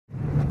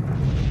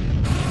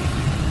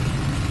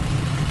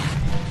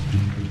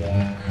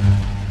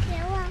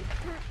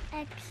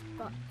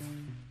spot.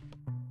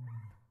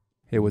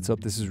 Hey, what's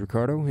up? This is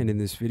Ricardo, and in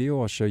this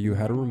video I'll show you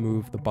how to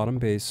remove the bottom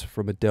base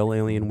from a Dell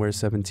Alienware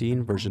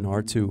 17 version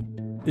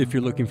R2. If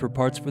you're looking for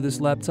parts for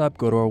this laptop,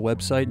 go to our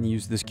website and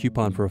use this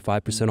coupon for a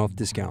 5% off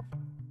discount.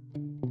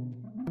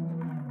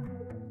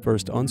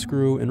 First,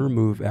 unscrew and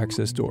remove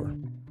access door.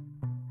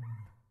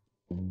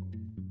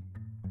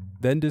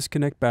 Then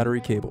disconnect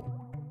battery cable.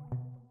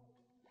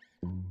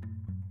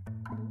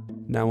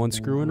 Now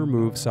unscrew and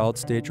remove solid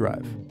state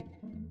drive.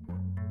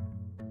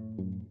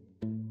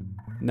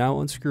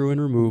 Now unscrew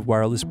and remove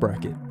wireless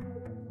bracket.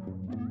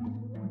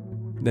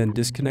 Then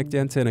disconnect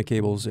antenna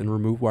cables and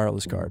remove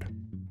wireless card.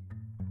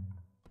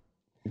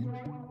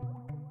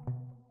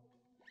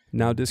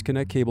 Now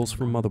disconnect cables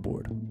from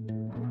motherboard.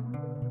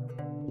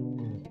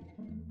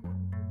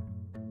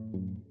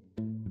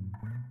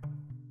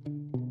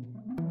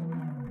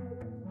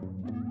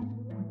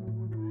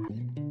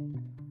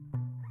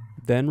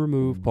 Then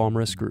remove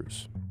palmrest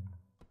screws.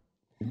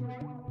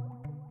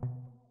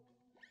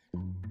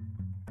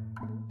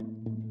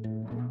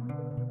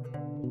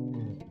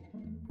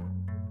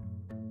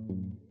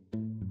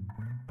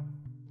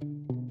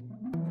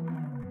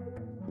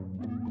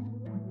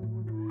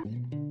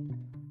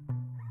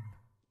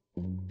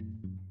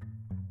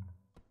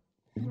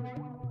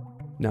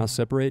 Now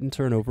separate and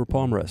turn over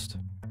palmrest.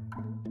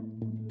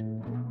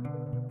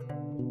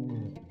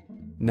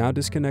 Now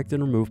disconnect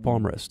and remove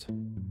palmrest.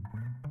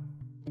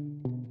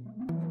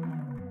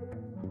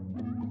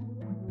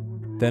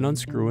 Then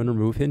unscrew and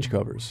remove hinge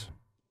covers.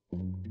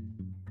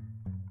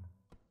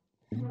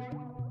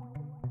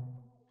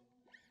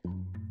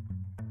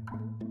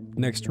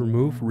 Next,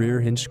 remove rear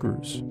hinge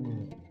screws.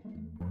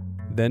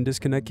 Then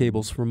disconnect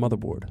cables from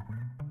motherboard.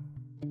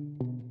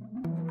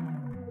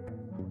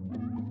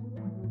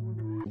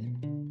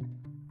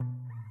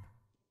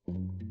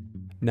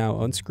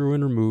 Now unscrew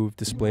and remove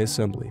display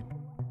assembly.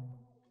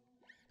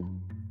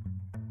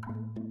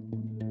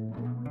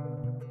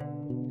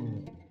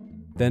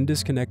 Then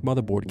disconnect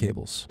motherboard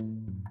cables.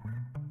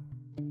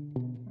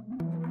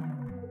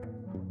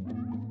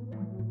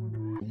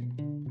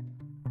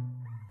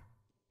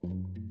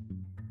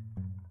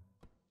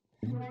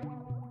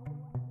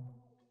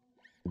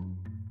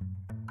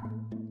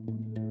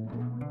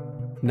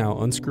 Now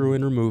unscrew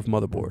and remove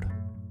motherboard.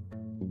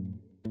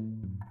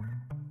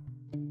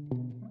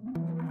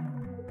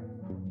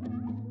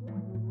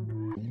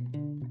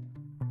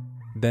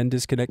 Then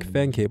disconnect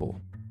fan cable.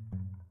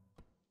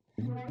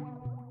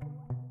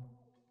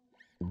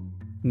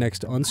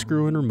 Next,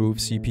 unscrew and remove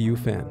CPU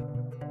fan.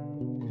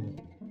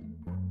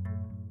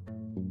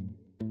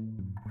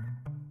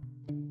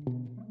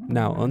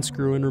 Now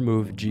unscrew and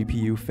remove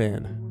GPU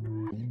fan.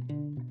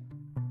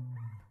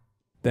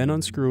 Then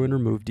unscrew and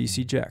remove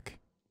DC jack.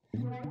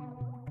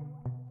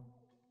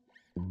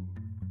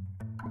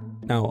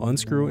 Now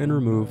unscrew and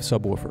remove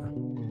subwoofer.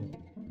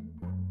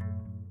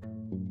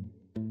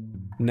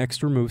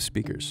 Next, remove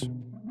speakers.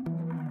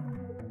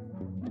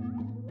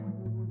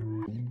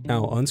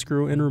 Now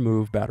unscrew and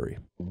remove battery.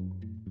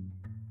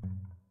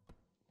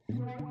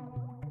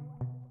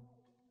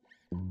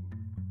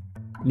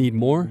 Need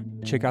more?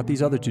 Check out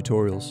these other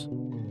tutorials.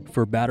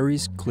 For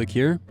batteries, click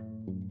here.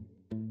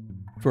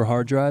 For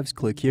hard drives,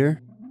 click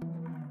here.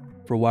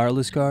 For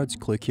wireless cards,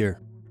 click here.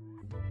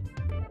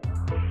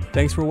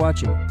 Thanks for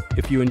watching.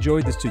 If you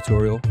enjoyed this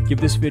tutorial, give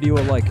this video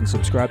a like and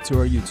subscribe to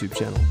our YouTube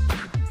channel.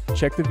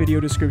 Check the video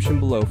description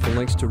below for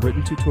links to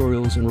written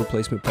tutorials and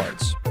replacement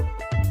parts.